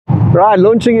Right,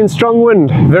 launching in strong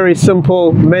wind, very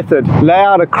simple method. Lay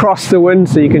out across the wind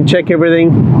so you can check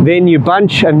everything, then you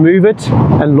bunch and move it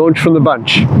and launch from the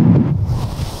bunch.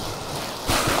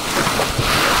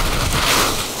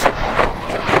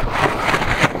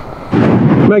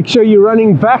 Make sure you're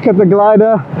running back at the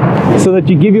glider so that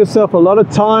you give yourself a lot of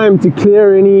time to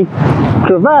clear any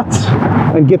cravats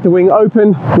and get the wing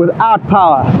open without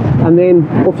power, and then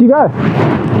off you go.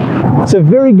 It's a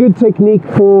very good technique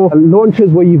for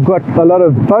launches where you've got a lot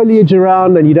of foliage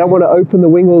around and you don't want to open the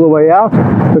wing all the way out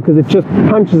because it just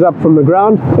punches up from the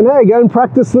ground. And hey, go and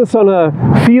practice this on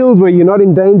a field where you're not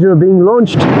in danger of being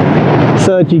launched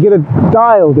so that you get it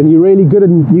dialed and you're really good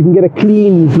and you can get a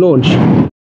clean launch.